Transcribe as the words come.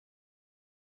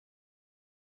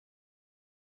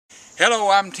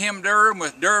Hello, I'm Tim Durham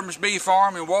with Durham's Bee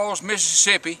Farm in Walls,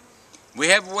 Mississippi. We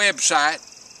have a website,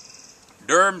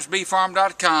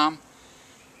 durhamsbeefarm.com,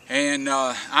 and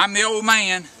I'm the old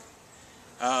man.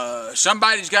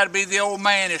 Somebody's got to be the old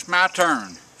man. It's my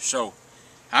turn, so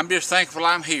I'm just thankful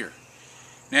I'm here.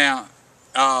 Now,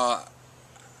 I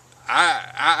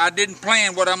didn't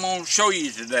plan what I'm going to show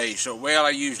you today, so well, I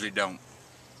usually don't.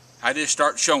 I just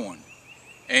start showing.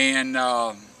 And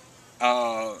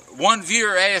one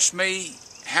viewer asked me,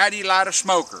 how do you light a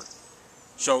smoker?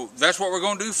 So that's what we're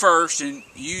going to do first. And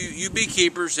you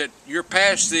beekeepers that you're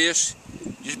past this,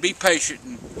 just be patient,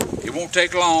 and it won't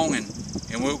take long, and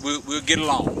we'll get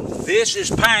along. This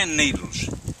is pine needles.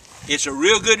 It's a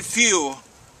real good fuel,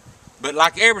 but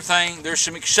like everything, there's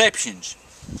some exceptions.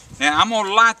 Now I'm going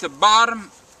to light the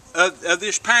bottom of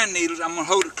this pine needles. I'm going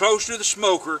to hold it close to the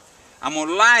smoker. I'm going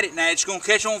to light it now. It's going to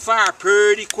catch on fire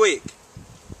pretty quick.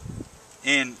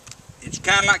 And it's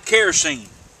kind of like kerosene.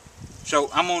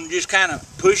 So I'm going to just kind of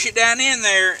push it down in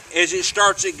there as it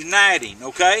starts igniting,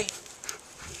 okay?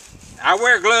 I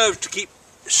wear gloves to keep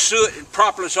soot and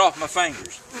propolis off my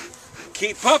fingers.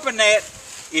 Keep pumping that.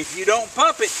 If you don't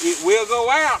pump it, it will go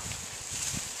out.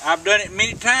 I've done it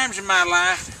many times in my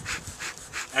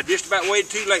life. I just about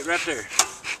waited too late right there.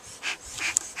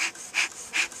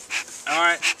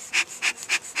 Alright.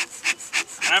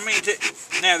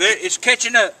 Now there, it's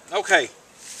catching up. Okay.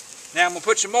 Now I'm going to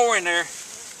put some more in there.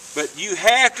 But you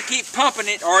have to keep pumping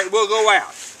it or it will go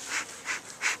out.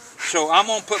 So I'm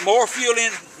going to put more fuel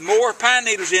in, more pine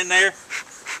needles in there.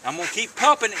 I'm going to keep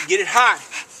pumping it and get it hot.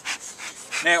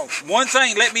 Now, one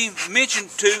thing let me mention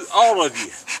to all of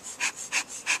you.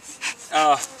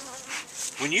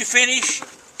 When you finish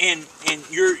and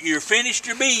you're finished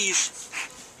your bees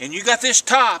and you got this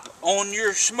top on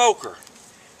your smoker,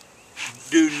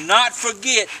 do not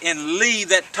forget and leave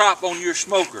that top on your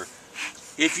smoker.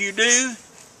 If you do,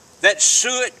 that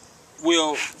soot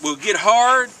will get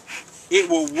hard. It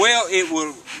will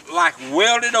like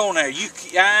weld it on there. You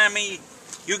have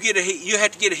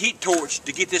to get a heat torch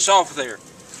to get this off of there.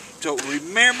 So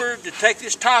remember to take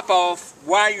this top off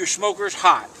while your smoker is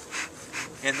hot.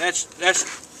 And that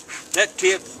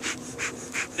tip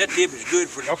is good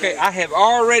for the okay, I have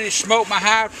already smoked my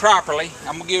hive properly.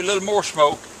 I'm gonna give it a little more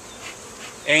smoke.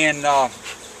 And now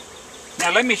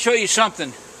let me show you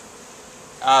something.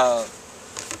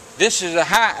 This is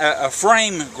a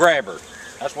frame grabber.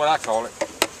 That's what I call it.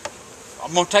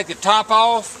 I'm gonna take the top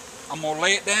off. I'm gonna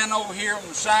lay it down over here on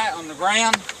the side, on the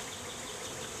ground.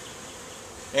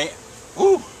 And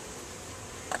whoo,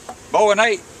 boy,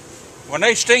 when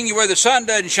they sting you where the sun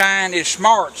doesn't shine, it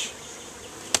smarts.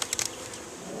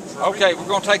 Okay, we're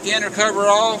gonna take the inner cover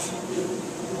off,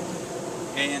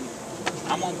 and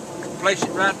I'm gonna place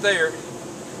it right there.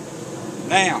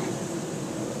 Now,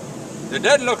 it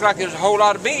doesn't look like there's a whole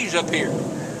lot of bees up here,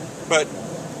 but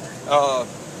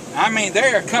I mean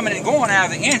they're coming and going out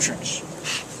of the entrance.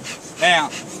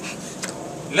 Now,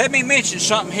 let me mention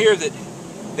something here that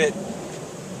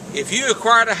if you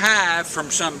acquired a hive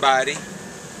from somebody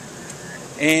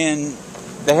and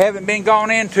they haven't been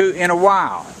gone into in a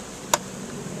while,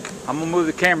 I'm gonna move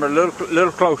the camera a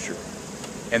little closer,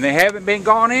 and they haven't been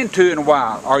gone into in a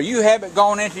while, or you haven't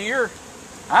gone into your,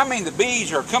 I mean the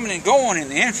bees are coming and going in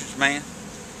the entrance, man,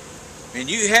 and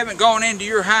you haven't gone into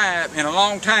your hive in a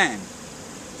long time.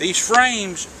 These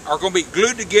frames are going to be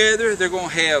glued together. They're going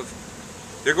to have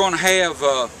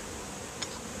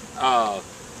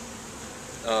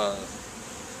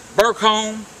burr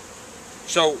comb.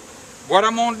 So what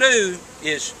I'm going to do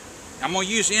is I'm going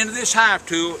to use the end of this hive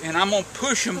tool and I'm going to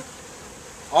push them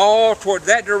all toward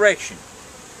that direction.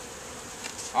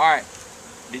 Alright,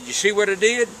 did you see what I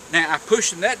did? Now I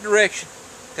pushed in that direction.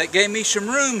 That gave me some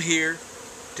room here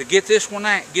to get this one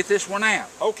out.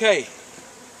 Okay.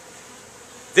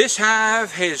 This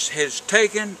hive has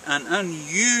taken an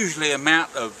unusually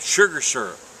amount of sugar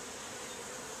syrup.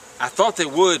 I thought they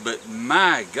would, but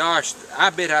my gosh, I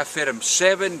bet I fed them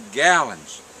 7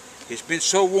 gallons. It's been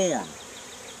so warm.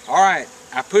 Alright,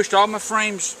 I pushed all my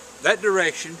frames that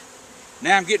direction.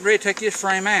 Now I'm getting ready to take this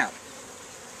frame out.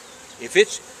 If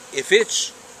it's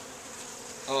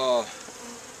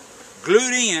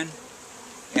glued in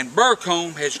and burr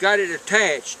comb has got it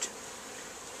attached,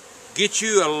 get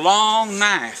you a long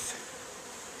knife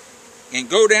and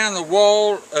go down the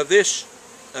wall of this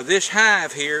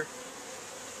hive here.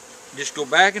 Just go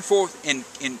back and forth and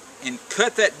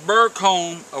cut that burr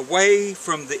comb away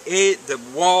from the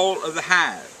wall of the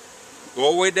hive. Go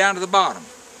all the way down to the bottom.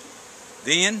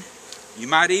 Then you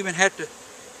might even have to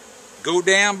go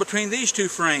down between these two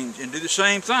frames and do the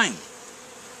same thing.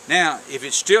 Now, if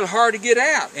it's still hard to get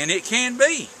out, and it can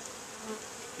be,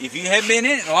 if you haven't been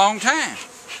in it in a long time.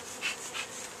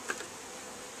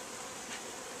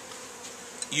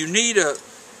 You need a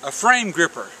frame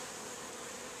gripper.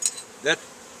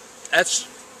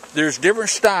 There's different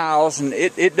styles, and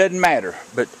it doesn't matter,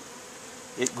 but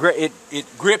it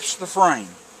grips the frame.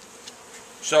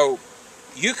 So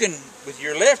you can, with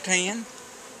your left hand,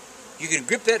 you can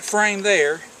grip that frame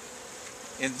there,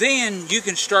 and then you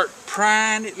can start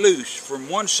prying it loose from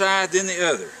one side then the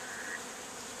other.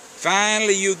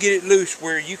 Finally, you'll get it loose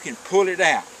where you can pull it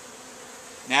out.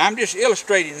 Now, I'm just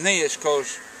illustrating this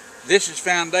because this is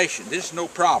foundation. This is no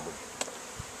problem.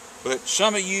 But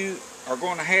some of you are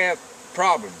going to have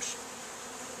problems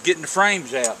getting the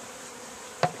frames out.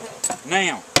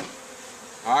 Now,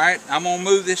 alright, I'm going to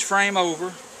move this frame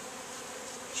over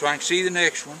so I can see the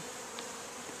next one.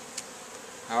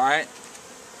 Alright.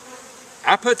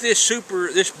 I put this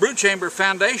brood chamber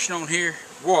foundation on here,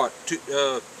 what,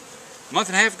 a month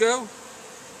and a half ago?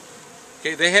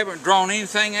 Okay, they haven't drawn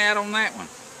anything out on that one.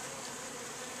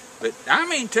 But I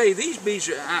mean to tell you, these bees,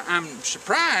 I'm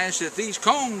surprised that these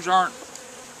combs aren't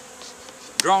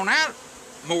drawn out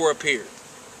more up here.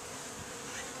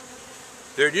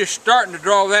 They're just starting to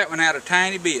draw that one out a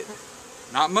tiny bit.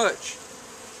 Not much.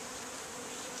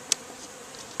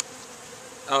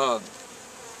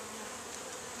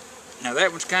 Now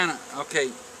that one's kind of, okay.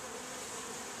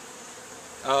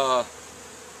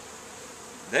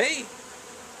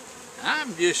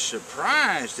 I'm just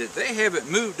surprised that they haven't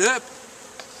moved up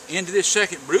into this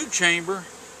second brood chamber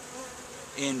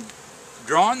and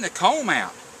drawn the comb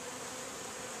out.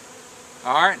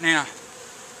 Alright, now,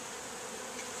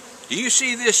 do you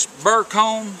see this burr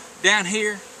comb down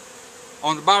here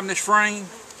on the bottom of this frame?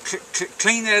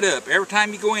 Clean that up. Every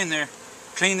time you go in there,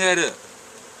 clean that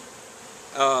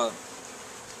up.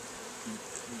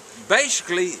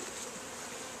 Basically,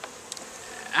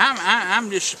 I'm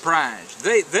just surprised.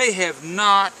 They have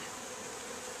not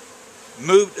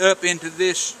moved up into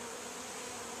this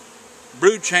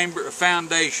brood chamber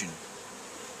foundation.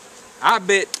 I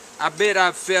bet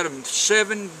I've fed them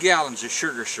 7 gallons of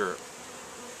sugar syrup.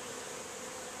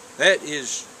 That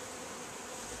is,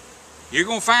 you're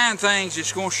going to find things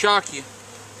that's going to shock you.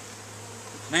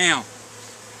 Now,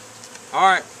 all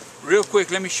right, real quick,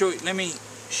 let me show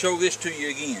this to you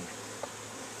again.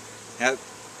 Now,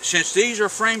 since these are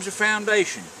frames of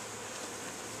foundation,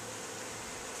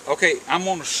 okay, I'm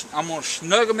gonna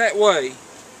snug them that way,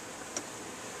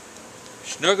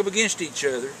 snug them against each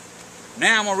other.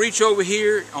 Now I'm gonna reach over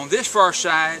here on this far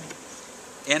side,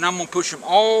 and I'm gonna push them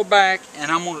all back,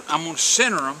 and I'm gonna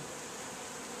center them,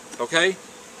 okay,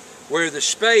 where the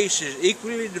space is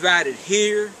equally divided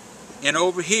here and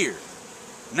over here.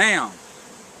 Now,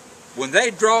 when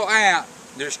they draw out,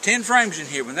 there's 10 frames in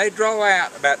here. When they draw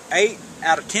out about 8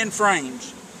 out of 10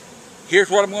 frames, here's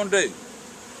what I'm going to do.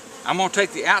 I'm going to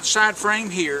take the outside frame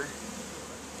here,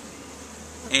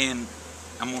 and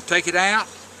I'm going to take it out,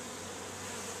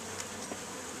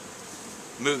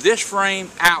 move this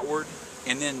frame outward,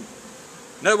 and then,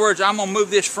 in other words, I'm going to move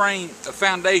this frame of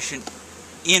foundation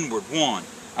inward, one.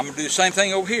 I'm going to do the same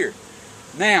thing over here.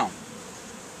 Now,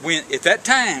 at that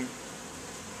time,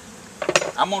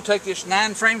 I'm going to take this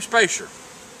 9 frame spacer,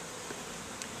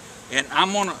 and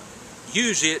I'm going to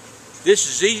use it. This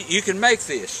is easy. You can make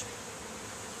this.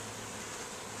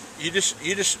 You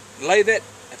just lay that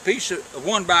piece of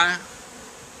 1x,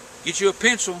 get you a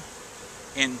pencil,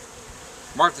 and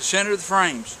mark the center of the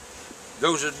frames.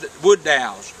 Those are wood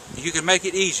dowels. You can make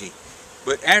it easy.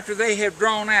 But after they have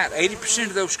drawn out 80%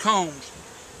 of those combs,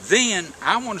 then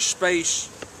I want to space,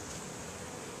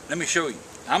 let me show you.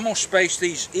 I'm going to space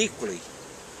these equally.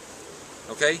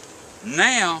 Okay?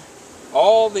 Now,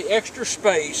 all the extra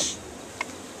space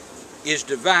is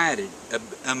divided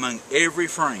among every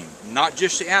frame, not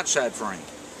just the outside frame.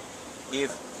 If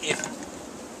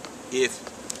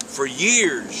for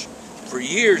years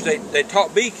they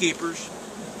taught beekeepers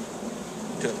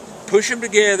to push them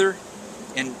together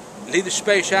and leave the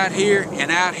space out here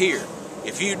and out here.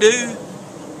 If you do,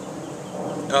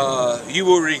 you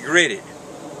will regret it.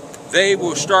 They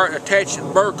will start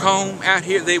attaching burr comb out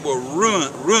here. They will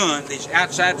ruin these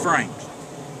outside frames.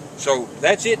 So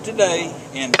that's it today,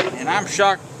 and I'm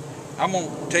shocked. I'm going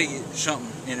to tell you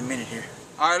something in a minute here.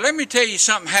 All right, let me tell you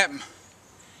something happened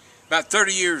about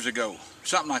 30 years ago,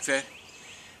 something like that.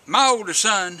 My oldest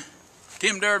son,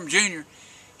 Tim Durham Jr.,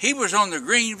 he was on the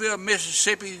Greenville,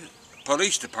 Mississippi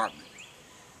Police Department.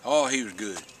 Oh, he was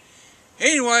good.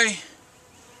 Anyway,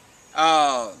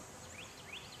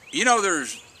 you know,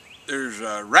 there's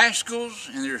rascals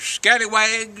and there's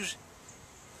scallywags,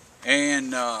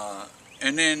 and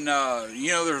then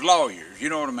you know, there's lawyers. You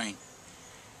know what I mean?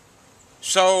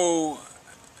 So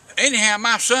anyhow,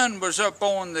 my son was up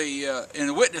on the in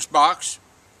the witness box,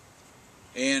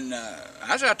 and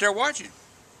I was out there watching.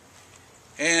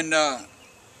 And that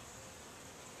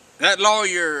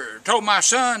lawyer told my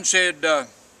son, said the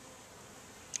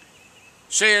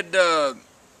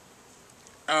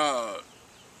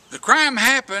crime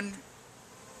happened,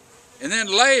 and then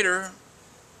later,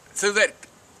 through that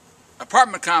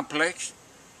apartment complex,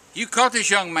 you caught this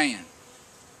young man.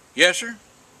 Yes, sir,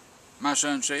 my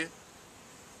son said.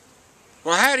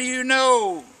 Well, how do you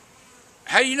know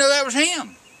that was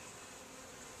him?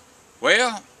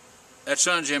 Well, that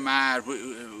sun's in my eyes,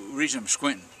 reason I'm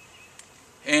squinting.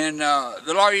 And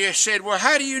the lawyer said, well,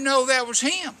 how do you know that was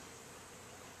him?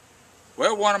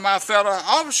 Well, one of my fellow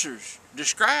officers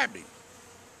described him.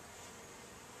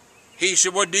 He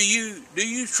said, well, do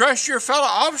you trust your fellow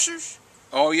officers?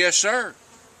 Oh, yes, sir.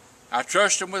 I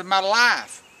trust them with my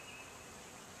life.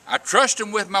 I trust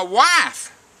them with my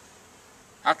wife.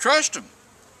 I trust them.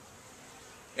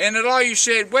 And the lawyer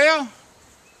said, well,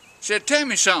 tell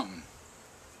me something.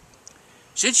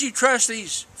 Since you trust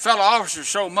these fellow officers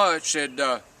so much, said,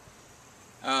 do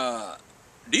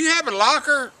you have a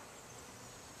locker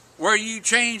where you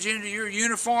change into your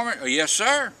uniform? Oh, yes,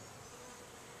 sir.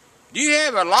 Do you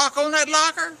have a lock on that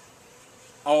locker?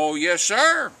 Oh, yes,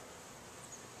 sir.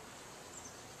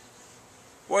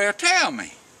 Well, tell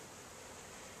me,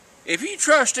 if you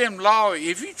trust them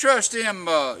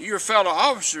your fellow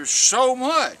officers so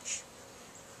much,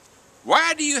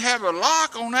 why do you have a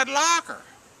lock on that locker?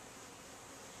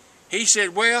 He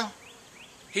said, well,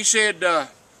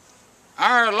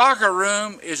 our locker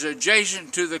room is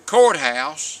adjacent to the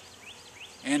courthouse,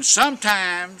 and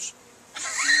sometimes,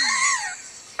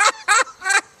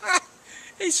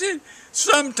 he said,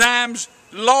 sometimes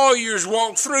lawyers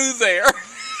walk through there.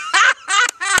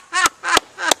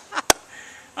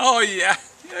 Oh yeah,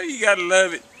 you gotta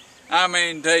love it. I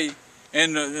mean, tell you,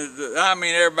 and I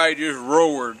mean, everybody just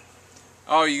roared.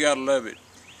 Oh, you gotta love it.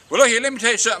 Well, look here, let me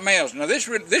tell you something else. Now, this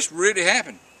really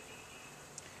happened.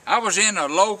 I was in a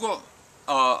local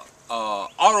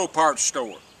auto parts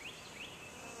store.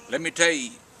 Let me tell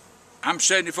you, I'm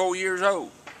 74 years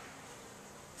old.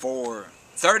 For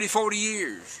 30, 40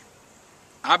 years,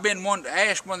 I've been wanting to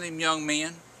ask one of them young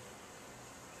men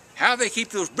how they keep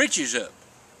those britches up.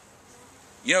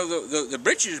 You know, the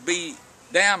britches be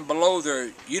down below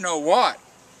their you-know-what.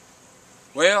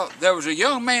 Well, there was a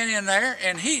young man in there,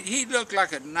 and he looked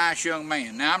like a nice young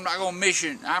man. Now, I'm not going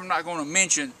to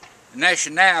mention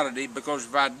nationality, because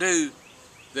if I do,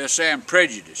 they'll say I'm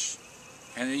prejudiced.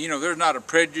 And, you know, there's not a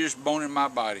prejudiced bone in my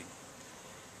body.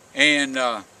 And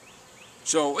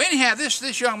so, anyhow,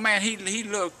 this young man, he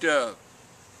looked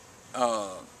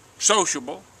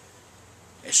sociable.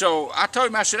 So I told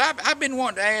him, I said, I've been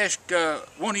wanting to ask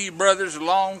one of you brothers a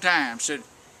long time. I said,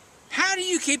 how do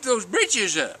you keep those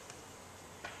britches up?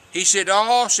 He said,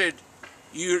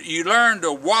 you learn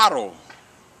to waddle.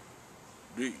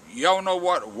 Do y'all know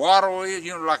what waddle is?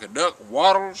 You know, like a duck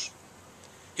waddles?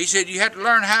 He said, you have to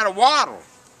learn how to waddle.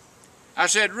 I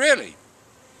said, really?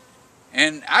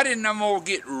 And I didn't no more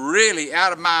get really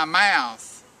out of my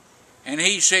mouth. And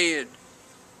he said,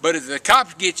 but if the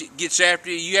cops gets after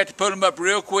you, you have to put them up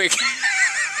real quick.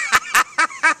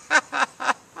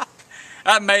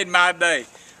 That made my day.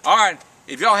 All right,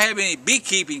 if y'all have any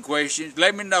beekeeping questions,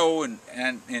 let me know, and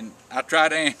I'll try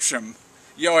to answer them.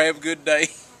 Y'all have a good day.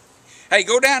 Hey,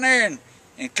 go down there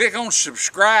and click on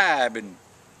subscribe,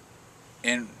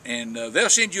 and they'll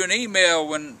send you an email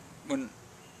when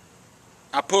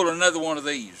I pull another one of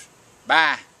these.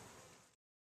 Bye.